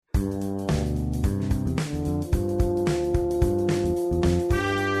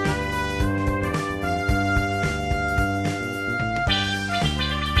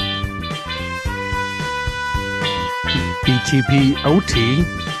BTP OT,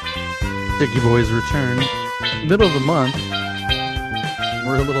 Sticky Boys return. Middle of the month.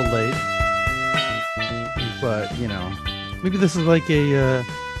 We're a little late, but maybe this is like an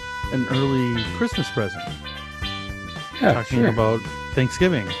early Christmas present. Yeah, Talking sure. about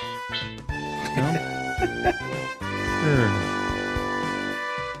Thanksgiving. Sure.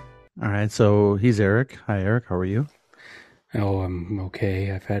 All right, so he's Eric. Hi, Eric. How are you? Oh, I'm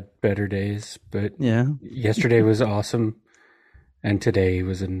okay. I've had better days, but Yeah. yesterday was awesome, and today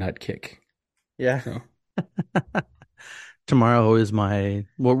was a nut kick. Yeah. So, Tomorrow is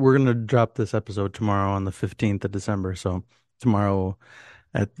we're going to drop this episode tomorrow on the 15th of December. So tomorrow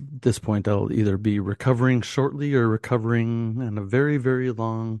at this point, I'll either be recovering shortly or recovering in a very, very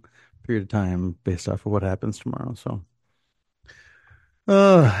long period of time based off of what happens tomorrow. So,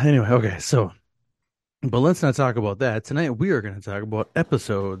 anyway, okay. So, but let's not talk about that. Tonight, we are going to talk about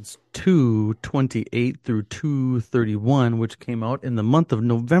episodes 228 through 231, which came out in the month of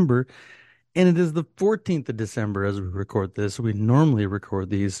November. And it is the 14th of December as we record this. We normally record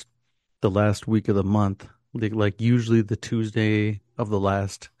these the last week of the month, like usually the Tuesday of the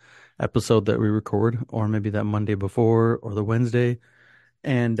last episode that we record, or maybe that Monday before or the Wednesday.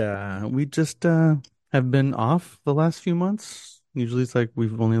 And we just have been off the last few months. Usually it's like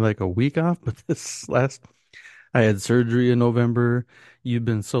we've only like a week off, but I had surgery in November. You've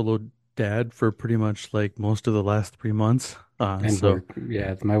been solo dad for pretty much like most of the last 3 months. and So work,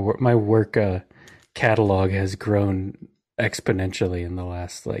 yeah, my work catalog has grown exponentially in the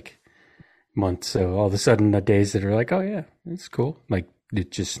last month. So all of a sudden, the days that are like, oh yeah, it's cool, like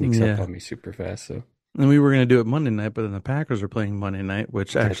it just sneaks up yeah. on me super fast. So And we were going to do it Monday night, but then the Packers were playing Monday night,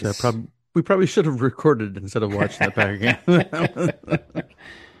 which that actually is, we probably should have recorded instead of watching the Packer game.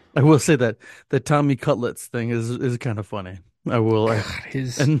 I will say that the Tommy Cutlets thing is kind of funny. I will. God,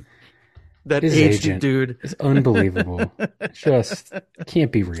 his And that his agent agent dude. is unbelievable. Just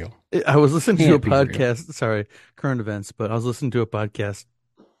can't be real. I was listening to a Can't be real. podcast. Sorry, current events, but I was listening to a podcast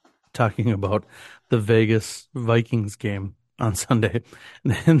talking about the Vegas Vikings game on Sunday,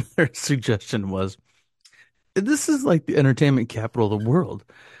 and their suggestion was, this is like the entertainment capital of the world.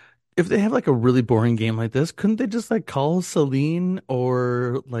 If they have like a really boring game like this, couldn't they just like call Celine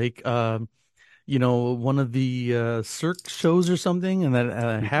or like one of the Cirque shows or something, and then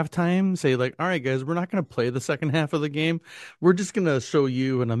at halftime say like, all right guys, we're not going to play the second half of the game. We're just going to show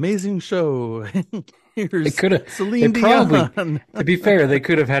you an amazing show. They Here's could have. They Celine probably, Dion. to be fair, they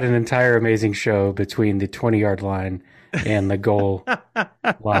could have had an entire amazing show between the 20-yard line and the goal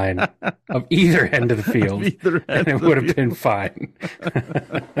line of either end of the field, Either and end it of the would have been fine.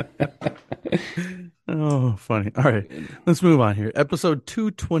 Oh, funny. All right, let's move on here. Episode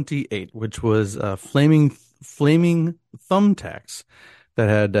 228, which was Flaming Thumbtacks, that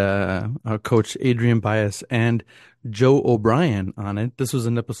had Coach Adrian Bias and Joe O'Brien on it. This was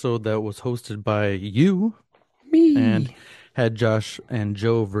an episode that was hosted by you Me. and had Josh and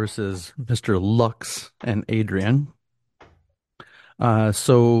Joe versus Mr. Lux and Adrian.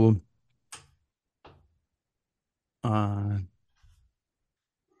 So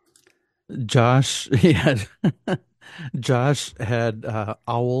Josh, Josh had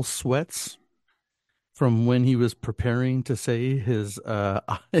owl sweats from when he was preparing to say his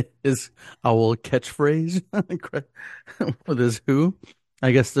his owl catchphrase with his who.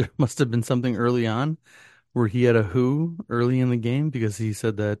 I guess there must have been something early on where he had a who early in the game, because he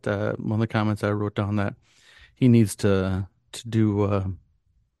said that one of the comments I wrote down that he needs to do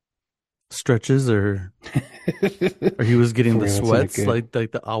stretches or he was getting the sweats like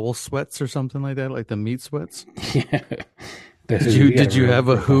the owl sweats or something like that, like the meat sweats. Yeah. Did you have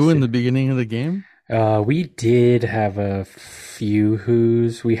a who in the beginning of the game? We did have a few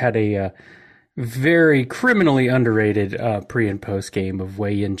who's. We had a very criminally underrated pre and post game of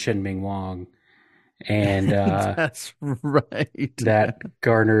Wei Yin Chen Ming Wong, and That's right. that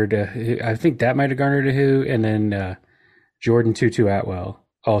garnered. I think that might have garnered a who, and then Jordan Tutu Atwell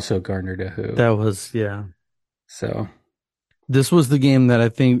also garnered a who. That was, yeah. So This was the game that I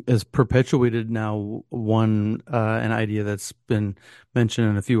think has perpetuated now an idea that's been mentioned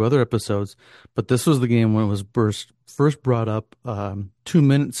in a few other episodes, but this was the game when it was first brought up, 2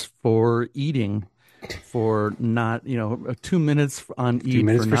 minutes for eating, for not, 2 minutes on eat, 2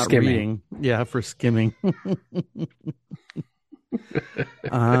 minutes for for not skimming. reading. Yeah, for skimming.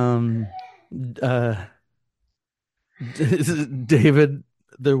 uh, David,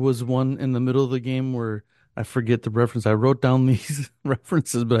 there was one in the middle of the game where I forget the reference. I wrote down these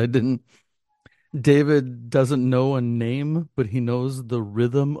references, but I didn't. David doesn't know a name, but he knows the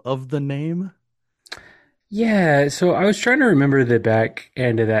rhythm of the name. Yeah, so I was trying to remember the back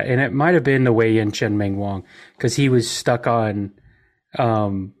end of that, and it might have been the Wei Yin Chen Meng Wang because he was stuck on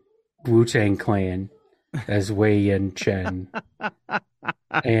um, Wu Tang Clan as Wei Yin Chen.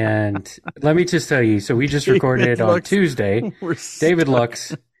 And let me just tell you, so we just David recorded on Lux, Tuesday. we're David stuck.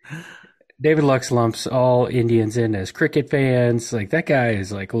 Lux, David Lux lumps all Indians in as cricket fans. Like that guy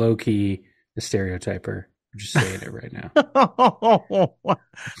is like low key the stereotyper. I'm just saying it right now.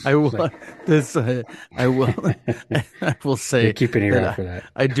 I will Like this I will I will you're say keeping your that eye for that.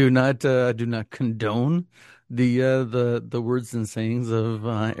 I do not condone the words and sayings of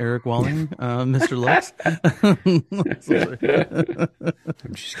Eric Walling, Mr. Lux. So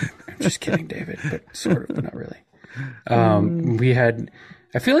I'm just kidding, David, but sort of, but not really. sorry. We had,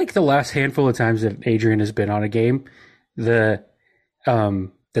 I feel like the last handful of times that Adrian has been on a game, the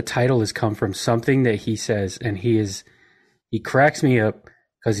the title has come from something that he says, and he cracks me up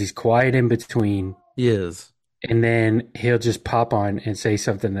because he's quiet in between, He is. and then he'll just pop on and say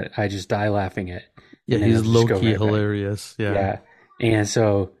something that I just die laughing at, Yeah, and then he's he'll just low go key right back. hilarious. Yeah. Yeah, and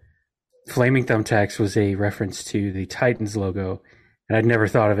so Flaming Thumbtacks was a reference to the Titans logo, and I'd never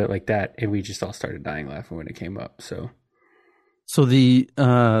thought of it like that, and we just all started dying laughing when it came up. So So the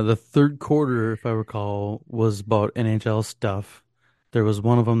third quarter, if I recall, was about NHL stuff. There was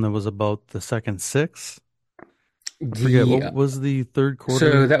one of them that was about the second six. I forget the what was the third so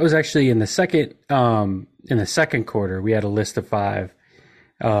quarter. that was actually in the second quarter we had a list of five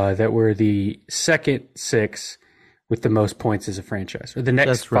that were the second six with the most points as a franchise, or the next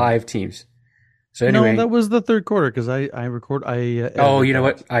That's right. five teams. So No, that anyway, was the third quarter because I oh, edited you know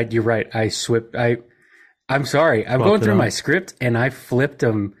that, what? You're right. I'm sorry. I'm going swapped it through my out. script and I flipped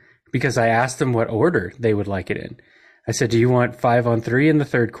them because I asked them what order they would like it in. I said, "Do you want 5-on-3 in the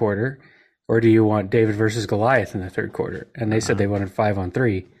third quarter, or do you want David versus Goliath in the third quarter?" And they said Uh, they wanted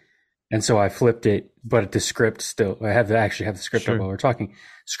 5-on-3, and so I flipped it. But the script still, I have to actually have the script up sure. while we're talking.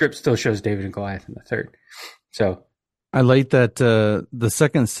 Script still shows David and Goliath in the third. So I like that the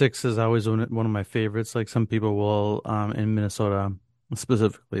second six is always one of my favorites. Like some people will in Minnesota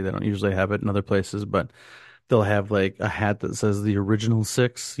specifically, they don't usually have it in other places, but they'll have like a hat that says the original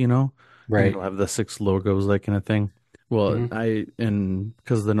six, and right. it'll have the six logos, that kind of thing. Well, Hmm.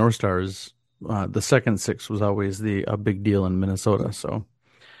 because the North Stars, the second six was always the a big deal in Minnesota, so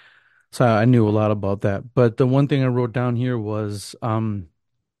I knew a lot about that. But the one thing I wrote down here was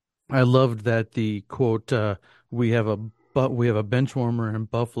I loved that the quote we have a bench warmer in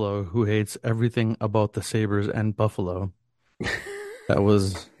Buffalo who hates everything about the Sabres and Buffalo. That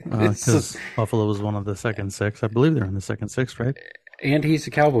was It's because Buffalo was one of the second six. I believe they're in the second six, right? and he's a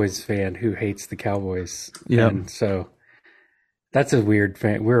Cowboys fan who hates the Cowboys, Yep. and so that's a weird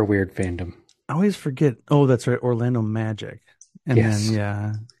fan. We're a weird fandom. I always forget. Oh, that's right, Orlando Magic. And then Yes.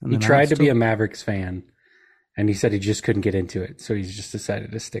 yeah, and He then I tried to be still a Mavericks fan, and he said he just couldn't get into it, so he's just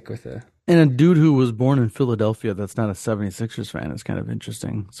decided to stick with the. and a dude who was born in Philadelphia that's not a 76ers fan is kind of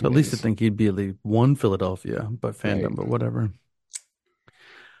interesting. So at It least I is think he'd be at least one Philadelphia, but right, fandom, but whatever.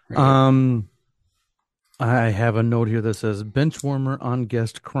 right. Um, I have a note here that says bench warmer on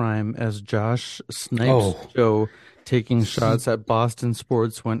guest crime as Josh snipes Oh, Joe taking shots at Boston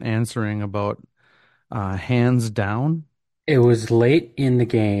sports when answering about hands down. it was late in the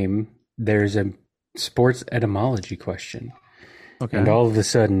game. There's a sports etymology question, and Okay. all of a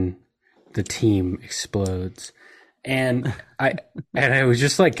sudden, the team explodes, and I and it was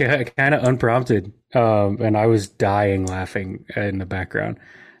just like kind of unprompted, and I was dying laughing in the background.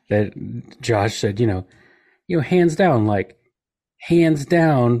 That Josh said, hands down, like hands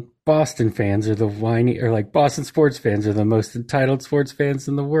down, Boston fans are the whiny, or like Boston sports fans are the most entitled sports fans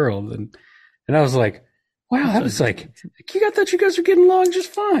in the world, and I was like, wow, that So, was like, I thought you guys were getting along just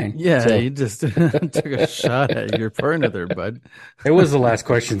fine. yeah, So you just took a shot at your partner there, bud. it was the last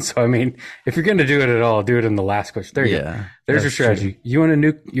question. So I mean, if you're going to do it at all, do it in the last question. There you go. Yeah, There's your that's true. strategy. You want to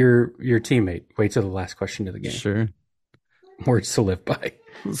nuke your teammate? Wait till the last question of the game. Sure. Words to live by.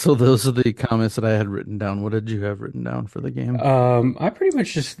 So those are the comments that I had written down. What did you have written down for the game? I pretty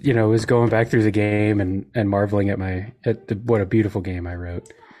much just was going back through the game and marveling what a beautiful game I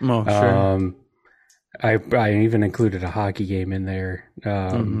wrote. Oh, sure. Um, I even included a hockey game in there.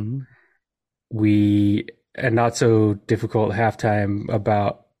 Hmm. We a not so difficult halftime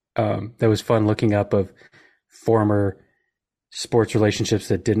about that was fun looking up of former sports relationships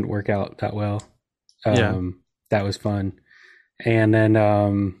that didn't work out that well. Yeah. That was fun. And then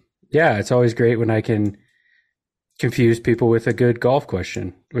yeah, it's always great when I can confuse people with a good golf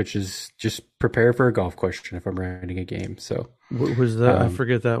question, which is just prepare for a golf question if I'm writing a game. So What was that? I um,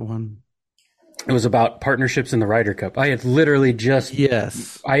 forget that one. it was about partnerships in the Ryder Cup. I had literally just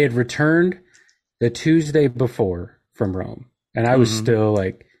Yes. I had returned the Tuesday before from Rome, and I was Hmm. still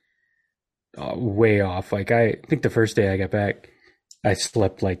like way off. Like I think the first day I got back, I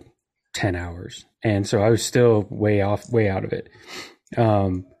slept like 10 hours, and so I was still way off, way out of it.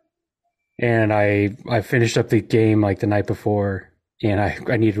 Um, and I finished up the game like the night before, and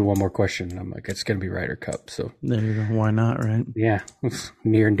I needed one more question. And I'm like, it's gonna be Ryder Cup, so There you go. Why not, right? yeah, it's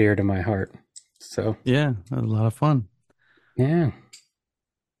near and dear to my heart. So Yeah, that was a lot of fun. yeah,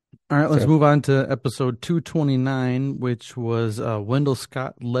 All right, let's so move on to episode 229, which was Wendell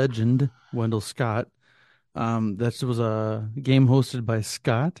Scott legend, Wendell Scott. This was a game hosted by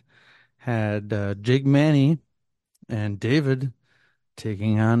Scott, had Jake Manny and David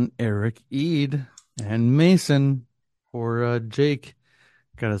taking on Eric Eid and Mason for Jake.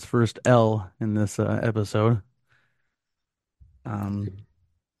 Got his first L in this episode. Um,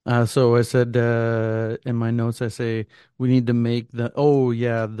 so I said in my notes, I say we need to make the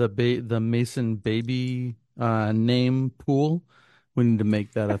Mason baby name pool. We need to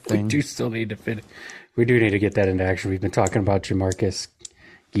make that a we thing. do still need to fit. We do need to get that into action. We've been talking about Jamarcus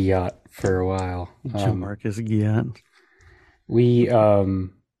Giat for a while. Jamarcus Giat. We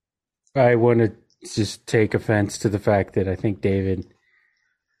I want to just take offense to the fact that I think David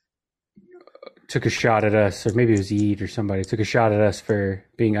took a shot at us, or maybe it was Eid or somebody took a shot at us for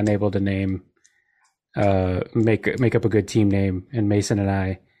being unable to name, make up a good team name, and Mason and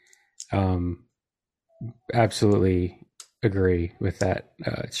I, absolutely agree with that.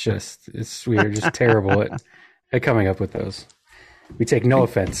 We are just terrible at coming up with those. We take no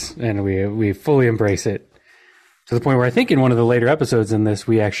offense, and we fully embrace it to the point where I think in one of the later episodes in this,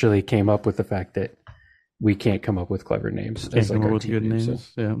 we actually came up with the fact that we can't come up with clever names Can't as like come up our with team good name. So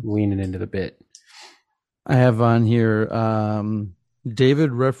names. Yeah. leaning into the bit. I have on here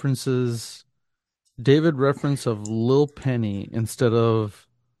David reference of Lil Penny instead of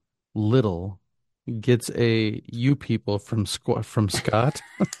Little gets a you people from Scott.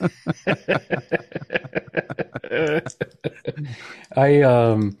 I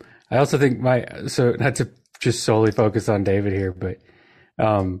also think not to just solely focus on David here, but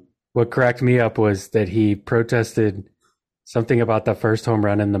what cracked me up was that he protested something about the first home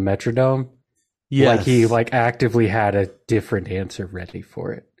run in the Metrodome. Like he Yes. actively had a different answer ready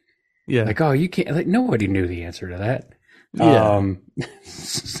for it. Yeah. Like, oh, you can't, like nobody knew the answer to that. Yeah.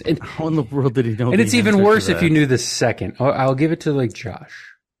 And, How in the world did he know and the it's even answer to worse if you that? knew the second. I'll give it to like Josh.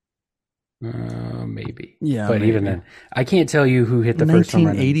 Maybe. Yeah, But even maybe. then, I can't tell you who hit the first home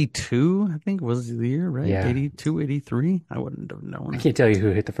run. 1982, I think was the year, right? Yeah. 82, 83. I wouldn't have I known. can't tell you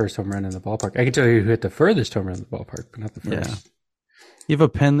who hit the first home run in the ballpark. I can tell you who hit the furthest home run in the ballpark, but not the first. Yeah. You have a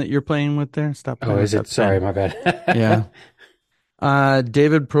pen that you're playing with there? Stop Oh, playing with is it? that Sorry, pen. my bad. Yeah.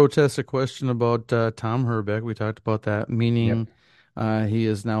 David protests a question about Tom Herbeck. We talked about that, Yep. meaning he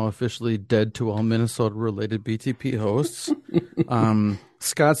is now officially dead to all Minnesota-related BTP hosts.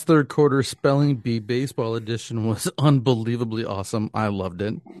 Scott's third quarter spelling bee baseball edition was unbelievably awesome. I loved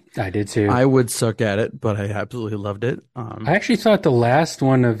it. I did too. I would suck at it, but I absolutely loved it. I actually thought the last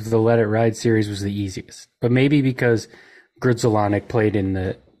one of the Let It Ride series was the easiest, but maybe because Grudzelanek played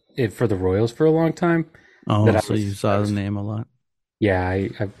for the Royals for a long time. Oh, so you saw the name a lot. Yeah, I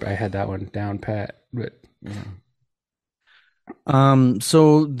had that one down pat, but yeah.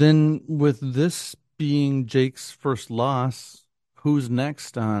 So then with this being Jake's first loss, who's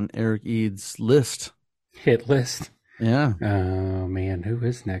next on Eric Ead's list? Hit list. Yeah. Oh man, who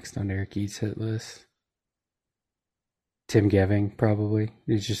is next on Eric Ead's hit list? Tim Geving, probably.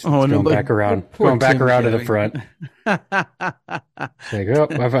 He's just going back around to the front. Like, oh,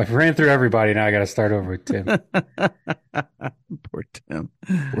 I've ran through everybody. Now I got to start over with Tim. Poor Tim.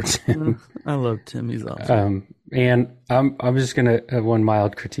 Poor Tim. I love Tim. He's awesome. And I'm just gonna have one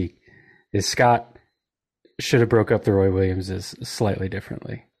mild critique: is Scott should have broke up the Roy Williamses slightly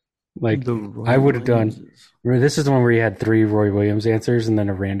differently. Like I would have done. Remember, this is the one where he had 3 Roy Williams answers and then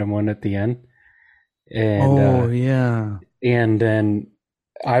a random one at the end. And yeah. And then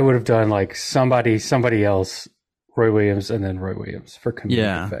I would have done like somebody else, Roy Williams, and then Roy Williams for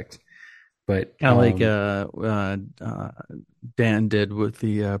comedic effect. But kind of like Dan did with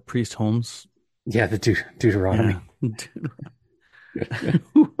the Priest Holmes. Yeah, the Deuteronomy. Yeah.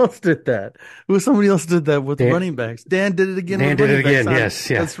 Who else did that? Somebody else did that with running backs. Dan did it again. Dan did it again. Yes,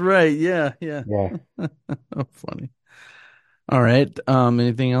 yeah. That's right. Yeah. Oh, funny. All right.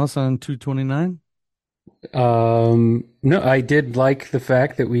 Anything else on 229? No, I did like the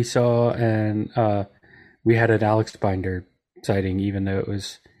fact that we saw and we had an Alex Binder sighting, even though it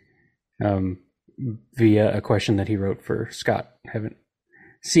was via a question that he wrote for Scott. Haven't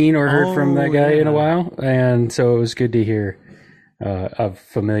seen or heard from that guy in a while, and so it was good to hear a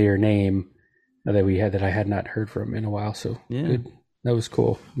familiar name that I had not heard from in a while. So Yeah. good. That was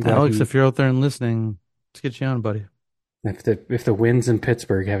cool. I'm glad Alex, he. if you're out there and listening, let's get you on, buddy. If the winds in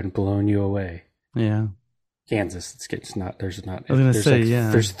Pittsburgh haven't blown you away, Yeah. Kansas, it's not. There's not. I was gonna There's say, like yeah.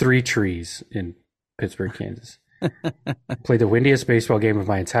 there's 3 trees in Pittsburgh, Kansas. Played the windiest baseball game of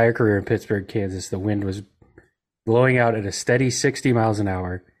my entire career in Pittsburgh, Kansas. The wind was blowing out at a steady 60 miles an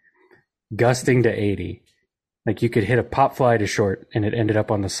hour, gusting to 80. Like you could hit a pop fly to short, and it ended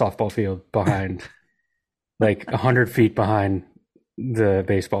up on the softball field behind, like 100 feet behind the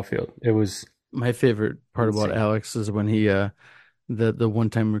baseball field. It was My favorite part about insane. Alex is when he the one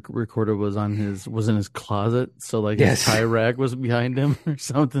time recorder was in his closet, so like his Yes. tie rack was behind him or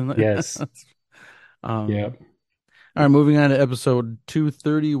something like Yes. that. Yeah. Um, all right, moving on to episode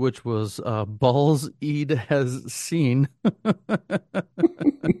 230, which was Balls Eid Has Seen.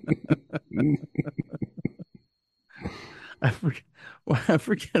 I forget, I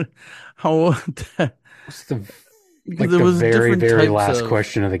forget how that, It's the because like there the was very, different very types last of,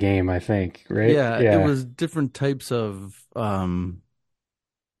 question of the game, I think, right? yeah, it Yeah. was different types of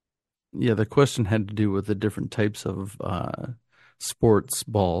yeah, the question had to do with the different types of sports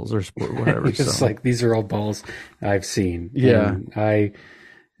balls or sport whatever. It's So like these are all balls I've seen. yeah, And I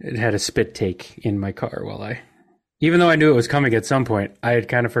had a spit take in my car even though I knew it was coming at some point, I had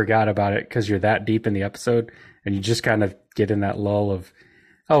kind of forgot about it because you're that deep in the episode and you just kind of get in that lull of,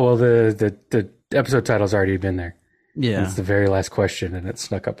 oh, well, the episode title's already been there. And yeah. it's the very last question and it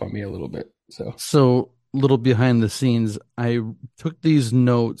snuck up on me a little bit. So, So little behind the scenes, I took these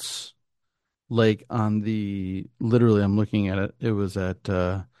notes like on the literally I'm looking at it. It was at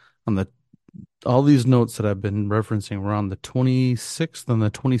on the all these notes that I've been referencing were on the 26th and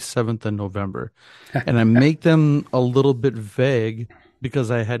the 27th of November. And I make them a little bit vague because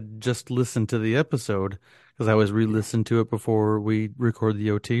I had just listened to the episode because I always re-listened to it before we record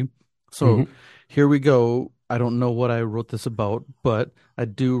the OT. So mhm. here we go. I don't know what I wrote this about, but I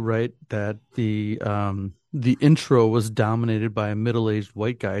do write that the intro was dominated by a middle-aged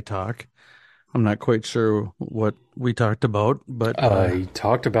white guy talk. I'm not quite sure what we talked about, but You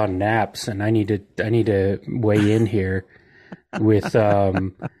talked about naps, and I need to weigh in here with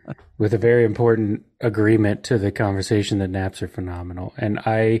with a very important agreement to the conversation that naps are phenomenal. And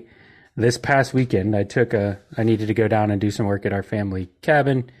this past weekend I needed to go down and do some work at our family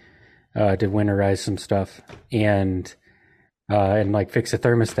cabin to winterize some stuff and like fix a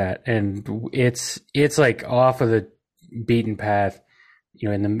thermostat. And it's like off of the beaten path,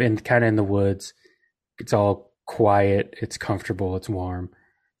 in kind of in the woods. It's all quiet, it's comfortable, it's warm.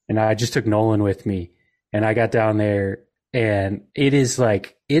 And I just took Nolan with me and I got down there and it is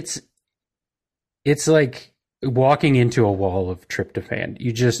like it's like walking into a wall of tryptophan.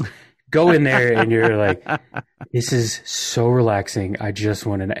 You just go in there and you're like, this is so relaxing. I just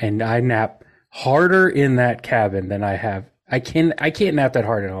want to, and I nap harder in that cabin than I can't nap that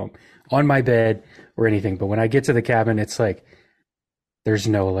hard at home on my bed or anything. But when I get to the cabin, it's like, there's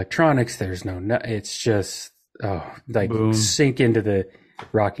no electronics. It's just, like boom, sink into the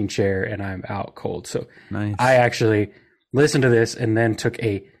rocking chair and I'm out cold. So I nice. actually listened to this and then took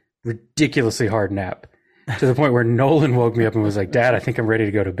a ridiculously hard nap to the point where Nolan woke me up and was like, Dad, I think I'm ready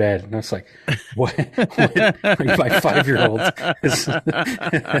to go to bed. And I was like, what? Like my 5-year-old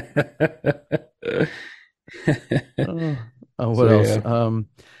Oh, what So else? yeah,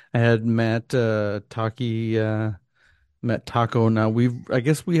 I had Matt Taco. Now I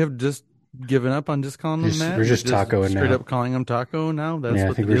guess we have just given up on just calling him Matt. we're We're just just tacoing straight now. up calling him Taco now. That's Yeah, I what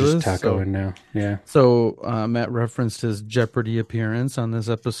the think we're deal just is. tacoing now. Yeah. Matt referenced his Jeopardy appearance on this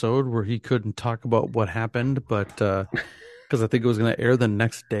episode where he couldn't talk about what happened, but because I think it was going to air the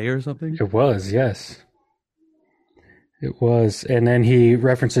next day or something. It was, yes. It was. And then he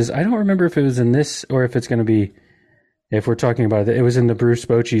references, I don't remember if it was in this or if it's going to be, if we're talking about it, it was in the Bruce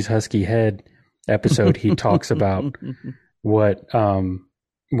Bochy's Husky Head episode. He talks about what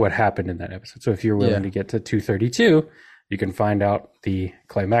happened in that episode. So if you're willing Yeah. to get to 232, you can find out the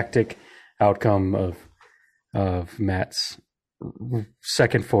climactic outcome of Matt's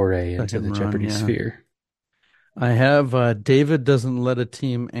second foray into Second the run, Jeopardy yeah. sphere. I have David doesn't let a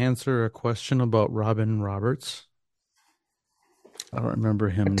team answer a question about Robin Roberts. I don't remember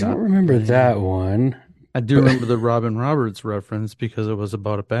I him don't not remember playing. that one. I do remember the Robin Roberts reference because it was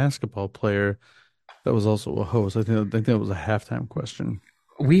about a basketball player that was also a host. I think that was a halftime question.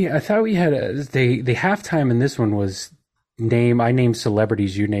 I thought we had the halftime in this one was I name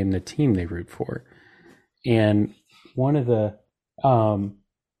celebrities, you name the team they root for. And one of the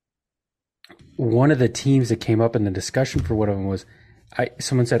teams that came up in the discussion for one of them was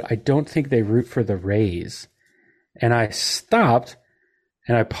someone said, I don't think they root for the Rays. And I stopped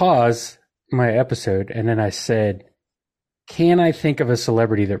and I paused my episode, and then I said, can I think of a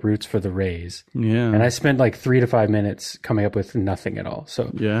celebrity that roots for the Rays? And Yeah. I spent like 3 to 5 minutes coming up with nothing at all.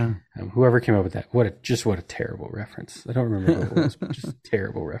 So Yeah. whoever came up with that, what a terrible reference. I don't remember who it was, but just a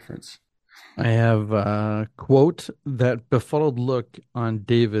terrible reference. I have a quote: that befuddled look on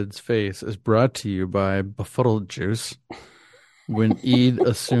David's face is brought to you by Befuddled Juice. When Eid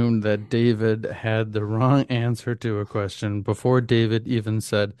assumed that David had the wrong answer to a question before David even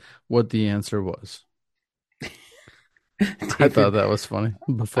said what the answer was. I thought David, that was funny.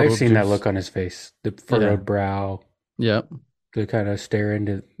 I've Befuddled seen that Juice. look on his face, the Yeah. furrowed brow, Yep. the kind of stare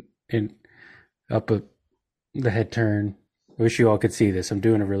into in up a, the head turn. I wish you all could see this. I'm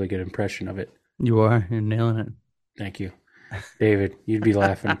doing a really good impression of it. You are. You're nailing Thank you, David. You'd be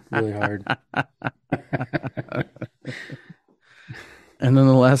laughing really hard. it. And then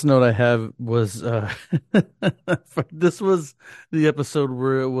the last note I have was this was the episode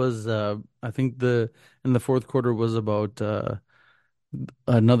where it was I think the in the fourth quarter was about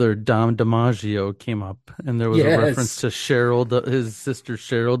another Dom DiMaggio came up, and there was a reference Yes, to his sister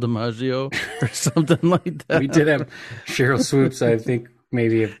Cheryl DiMaggio or something like we did that. have Cheryl Swoops. I think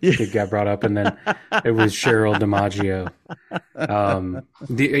maybe Yeah. it got brought up, and then it was Cheryl DiMaggio.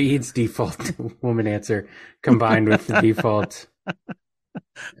 Eads default woman answer combined with the default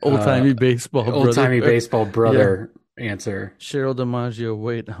Old timey baseball old brother. timey baseball Yeah. brother answer. Cheryl DiMaggio.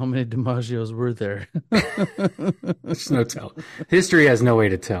 Wait, how many DiMaggios were there? There's no tell. History has no way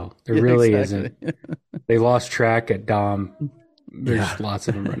to tell. There Yeah, really exactly. isn't. They lost track at Dom. There's Yeah. lots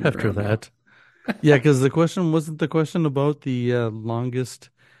of them running After around now. that. Yeah, because the question wasn't the question about the longest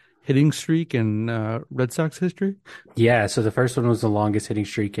hitting streak in Red Sox history. Yeah, so the first one was the longest hitting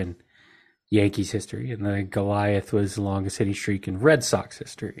streak in Yankees history, and the Goliath was the longest hitting streak in Red Sox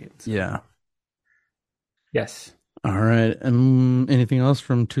history. And so, Yeah. yes. All right. Anything else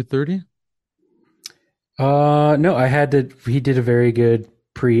from 2:30? No, I had to. He did a very good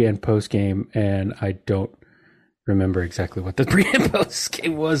pre and post game, and I don't remember exactly what the pre and post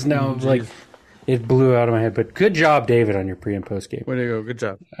game was now. Like, it blew out of my head. But good job, David, on your pre and post game. Way to go. Good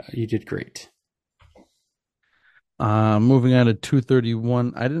job. You did great. Moving on to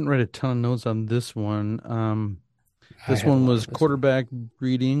 231. I didn't write a ton of notes on this one. I This had a one lot was of this quarterback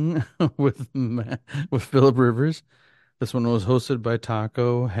breeding with Philip Rivers. This one was hosted by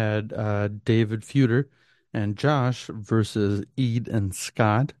Taco, had David Feuder and Josh versus Eid and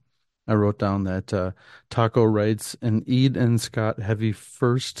Scott. I wrote down that Taco writes an Eid and Scott heavy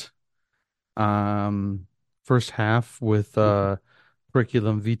first half with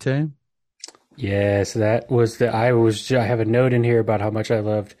curriculum vitae. Yes, that was the. I have a note in here about how much I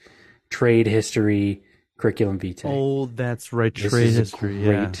loved trade history curriculum vitae. Oh, that's right. This Trade is history.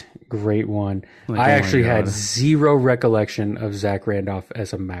 a great, great one. Like, I oh my actually had God. zero recollection of Zach Randolph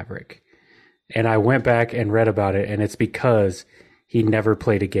as a Maverick. And I went back and read about it, and it's because he never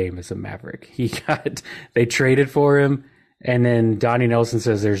played a game as a Maverick. They traded for him, and then Donnie Nelson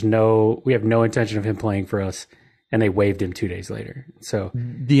says we have no intention of him playing for us, and they waived him 2 days later. So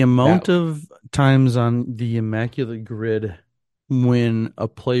The amount of times on the immaculate grid when a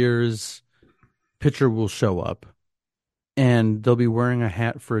player's pitcher will show up and they'll be wearing a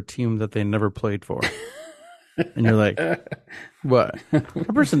hat for a team that they never played for. And you're like, what?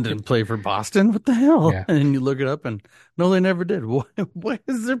 That person didn't play for Boston. What the hell? Yeah. And you look it up and no, they never did. Why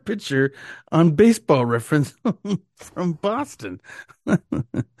is their pitcher on Baseball Reference from Boston?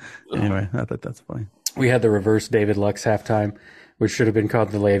 Anyway, I thought that's funny. we had the reverse David Lux halftime, which should have been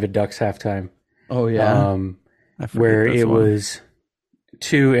called the David Ducks halftime. Oh, yeah. I forget Where this it one. was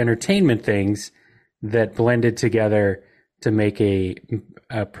two entertainment things that blended together to make a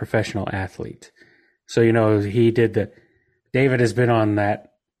professional athlete. So, David has been on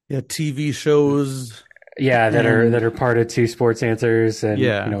that. Yeah, TV shows. Yeah, that are part of Two Sports Answers. And,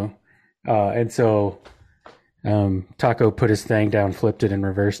 Yeah. and so Taco put his thing down, flipped it and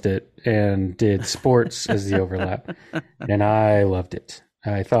reversed it and did sports as the overlap. And I loved it.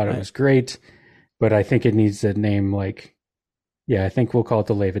 I thought it was great, but I think it needs a name I think we'll call it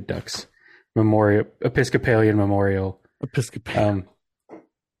the David Ducks Memorial, Episcopalian Memorial. Episcopalian.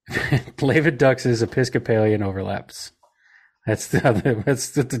 David Ducks is Episcopalian overlaps. That's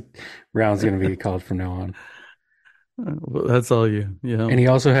the round's going to be called from now on. Well, that's all you. Yeah. And he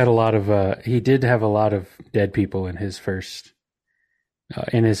also had he did have a lot of dead people in his first,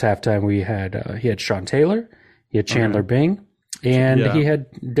 in his halftime. He had Sean Taylor, he had Chandler Bing, and he had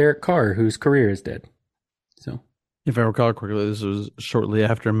Derek Carr, whose career is dead. So, if I recall correctly, this was shortly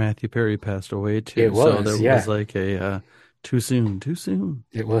after Matthew Perry passed away too. It was, so there was like a too soon.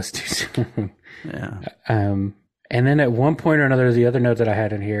 it was too soon. Yeah. And then at one point or another, the other note that I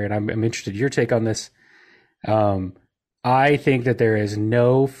had in here, and I'm interested in your take on this. Um, I think that there is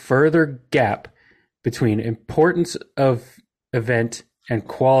no further gap between importance of event and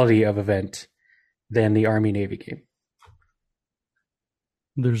quality of event than the Army Navy game.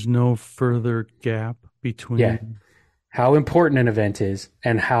 There's no further gap Yeah, between how important an event is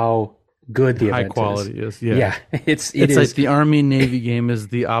and how good the high event is. quality is. Yeah. Yeah, it It's like is. the Army Navy game is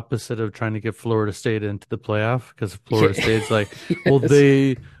the opposite of trying to get Florida State into the playoff because Florida Yeah, State's like, well,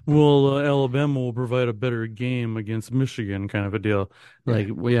 yes, Alabama will provide a better game against Michigan, kind of a deal. yeah. Like,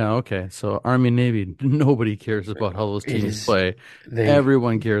 well, yeah, okay. So Army Navy, nobody cares about how those It teams is. play. They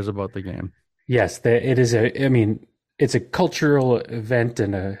Everyone cares about the game. Yes, it is a. I mean, it's a cultural event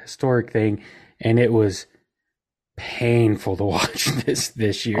and a historic thing, and it was painful to watch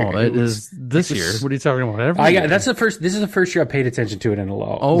this year. Oh, It it was is it this year. was. What are you talking about? I Every got year. that's the first. This is the first year I paid attention to it in a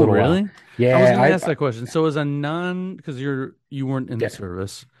Oh, little while. really? I was Yeah, going to ask that question. So, as a non, because you weren't in the yeah.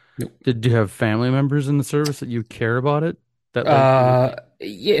 service, Nope. did you have family members in the service that you care about it? That Yeah.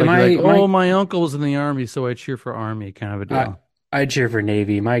 like you're like, oh, My my uncle was in the army, so I cheer for army, kind of a I deal. I cheer for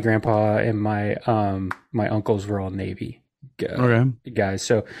Navy. My grandpa and my uncles were all Navy Okay, guys.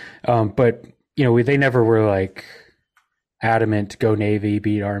 So, but they never were like adamant go Navy,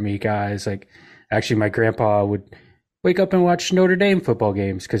 beat Army guys. Like, actually, my grandpa would wake up and watch Notre Dame football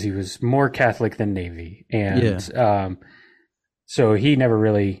games because he was more Catholic than Navy, yeah, and so he never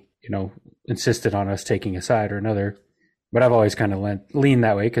really, insisted on us taking a side or another. But I've always kind of leaned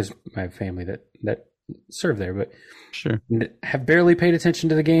that way because I have family that served there, but sure. have barely paid attention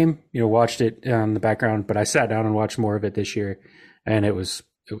to the game. Watched it in the background, but I sat down and watched more of it this year, and it was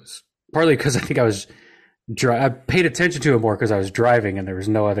partly because I think I paid attention to it more because I was driving and there was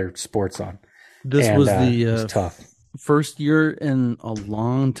no other sports on, This and was the it was tough. first year in a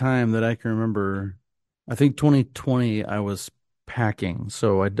long time that I can remember. I think 2020, I was packing,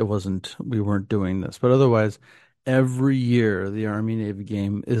 so we weren't doing this. But otherwise, every year the Army Navy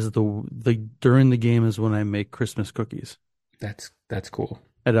game is the during the game is when I make Christmas cookies. That's cool.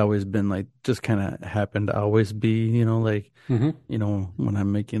 It always been like just kind of happened to always be, like, Hmm. when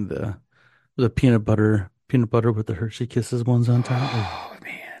I'm making the peanut butter with the Hershey Kisses ones on top. Oh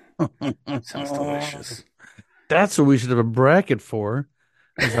man, sounds Ooh. delicious. That's what we should have a bracket for,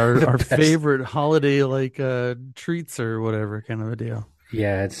 is our The our best. favorite holiday like treats or whatever kind of a deal.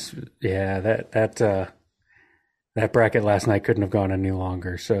 Yeah, that bracket last night couldn't have gone any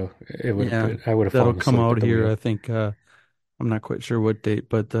longer. So it would Yeah, have I would have that'll fallen come asleep at out the here. I wheel. think I'm not quite sure what date,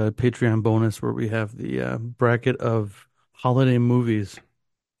 but the Patreon bonus where we have the bracket of holiday movies.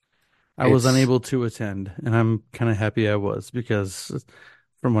 I was It's unable to attend, and I'm kind of happy I was because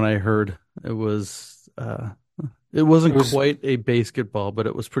from what I heard, it it wasn't was quite a basketball, but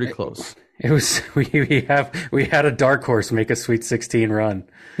it was pretty close. it was we had a dark horse make a Sweet 16 run,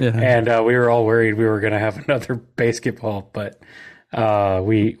 Yeah, and we were all worried we were going to have another basketball, but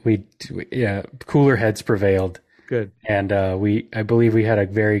yeah, cooler heads prevailed, good. and I believe we had a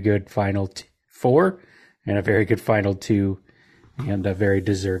very good final four and a very good final two, and a very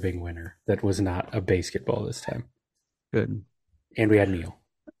deserving winner that was not a basketball this time, Good. and we had Neil.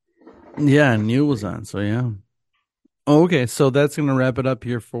 Yeah, Neil was on, so yeah. Okay, so that's going to wrap it up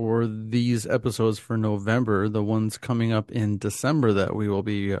here for these episodes for November. The ones coming up in December that we will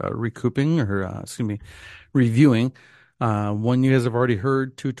be recouping or, excuse me, reviewing. One you guys have already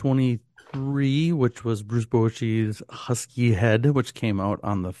heard, 223, which was Bruce Bochy's Husky Head, which came out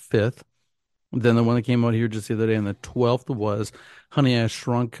on the 5th. Then the one that came out here just the other day on the 12th was Honey, I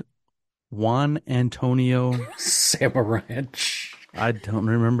Shrunk Juan Antonio. Samaranch. I don't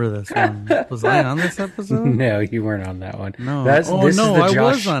remember this one. Was I on this episode? No, you weren't on that one. No. That's Oh this is no, the I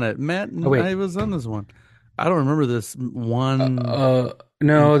was Josh. on it. Matt, Oh wait, I was on this one. I don't remember this uh, one. uh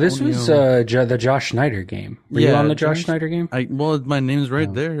no, this was Antonio. the Josh Schneider game. Were you on Yeah, the Josh Josh. Schneider game? My name's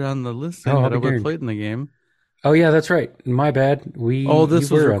right Oh, there on the list oh, saying I'll that I be would have darned. played in the game. Oh yeah, that's right. My bad. Oh, You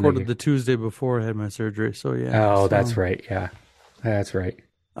this was were on the recorded game. the Tuesday before I had my surgery. So yeah. Oh, that's So right. Yeah, that's right.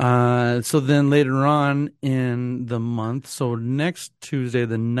 so then later on in the month, so next Tuesday,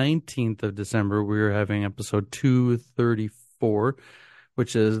 the 19th of December, we are having episode 234,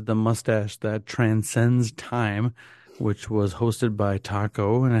 which is The Mustache That Transcends Time, which was hosted by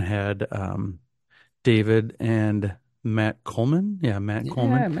Taco, and it had David and Matt Coleman. Yeah, Matt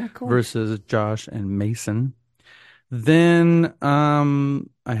Coleman Yeah, Matt Coleman. versus Josh and Mason. Then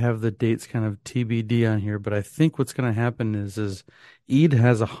I have the dates kind of TBD on here, but I think what's going to happen is Eid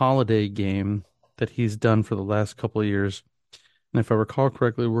has a holiday game that he's done for the last couple of years. And if I recall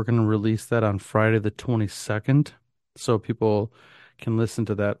correctly, we're going to release that on Friday the 22nd, so people can listen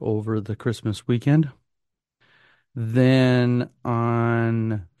to that over the Christmas weekend. Then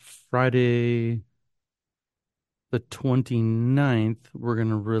on Friday the 29th, we're going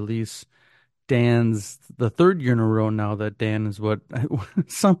to release Dan's the third year in a row now that Dan is what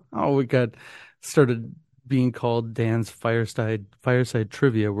somehow we got started being called Dan's Fireside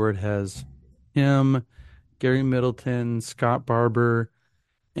Trivia, where it has him, Gary Middleton, Scott Barber,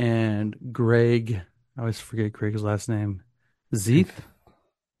 and Greg. I always forget Greg's last name. And Zeeth?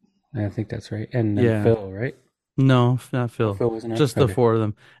 I think that's right. And then Yeah. Phil, right? No, not Oh, Phil. Phil wasn't on? Just the Okay. four of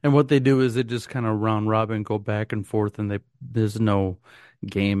them. And what they do is they just kind of round robin, go back and forth, and there's no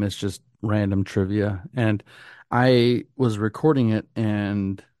game. It's just random trivia. And I was recording it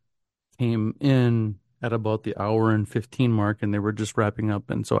and came in at about the hour and 15 mark, and they were just wrapping up.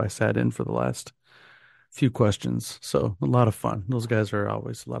 And so I sat in for the last few questions. So a lot of fun. Those guys are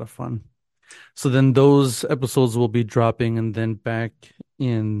always a lot of fun. So then those episodes will be dropping, and then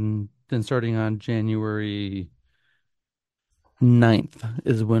then starting on January 9th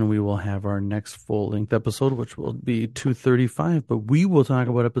is when we will have our next full length episode, which will be 235. But we will talk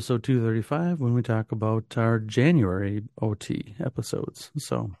about episode 235 when we talk about our January OT episodes.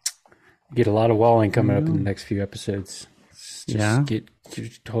 So, Get a lot of walling there coming you up in the go. next few episodes. Yeah,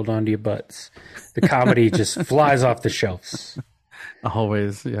 Just hold on to your butts. The comedy just flies off the shelves.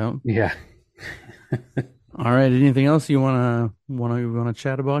 always. Yeah. Yeah. All right. Anything else you wanna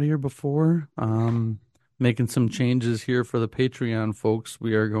chat about here before making some changes here for the Patreon folks?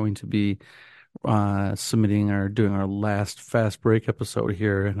 We are going to be doing our last fast break episode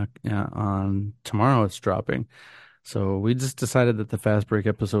here on tomorrow. It's dropping. So we just decided that the fast break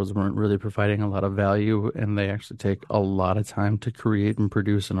episodes weren't really providing a lot of value, and they actually take a lot of time to create and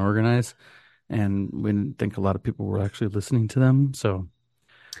produce and organize. And we didn't think a lot of people were actually listening to them. So,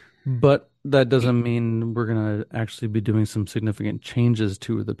 but that doesn't mean we're gonna actually be doing some significant changes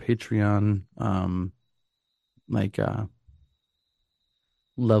to the Patreon, like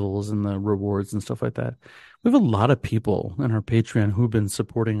levels and the rewards and stuff like that. We have a lot of people in our Patreon who've been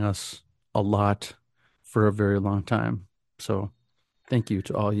supporting us a lot for a very long time. So thank you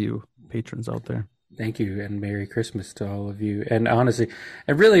to all you patrons out there. Thank you, and Merry Christmas to all of you. And honestly,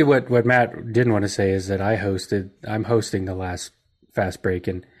 and really, what Matt didn't want to say is that I'm hosting the last fast break,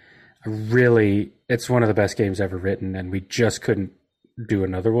 and really, it's one of the best games ever written, and we just couldn't do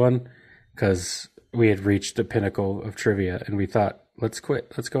another one because we had reached the pinnacle of trivia, and we thought, let's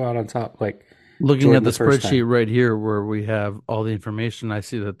quit, let's go out on top, like Looking at Jordan the the first spreadsheet time. right here where we have all the information, I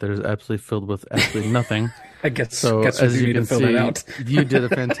see that there's absolutely filled with absolutely nothing. I guess So guess we as do you need to can fill that see, out. you did a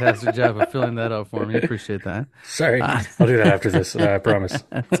fantastic job of filling that out for me. Appreciate that. Sorry, Uh, I'll do that after this. I promise.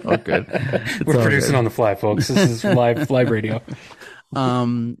 it's all good. It's We're all producing good. on the fly, folks. This is live radio.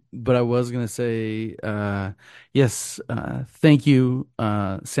 But I was gonna say, yes, thank you,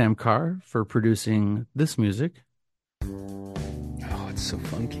 Sam Carr, for producing this music. Oh, it's so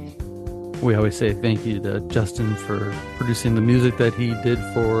funky. We always say thank you to Justin for producing the music that he did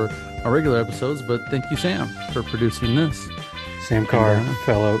for our regular episodes, but thank you, Sam, for producing this. Sam And Carr,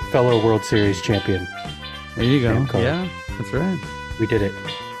 fellow World Series champion. there you go. Sam Carr. Yeah, that's right. We did it.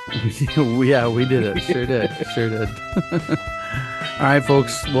 Yeah, we did it. Sure did. Sure did. All right,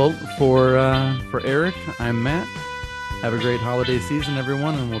 folks. Well, for Eric, I'm Matt. Have a great holiday season,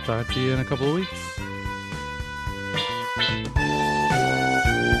 everyone, and we'll talk to you in a couple of weeks.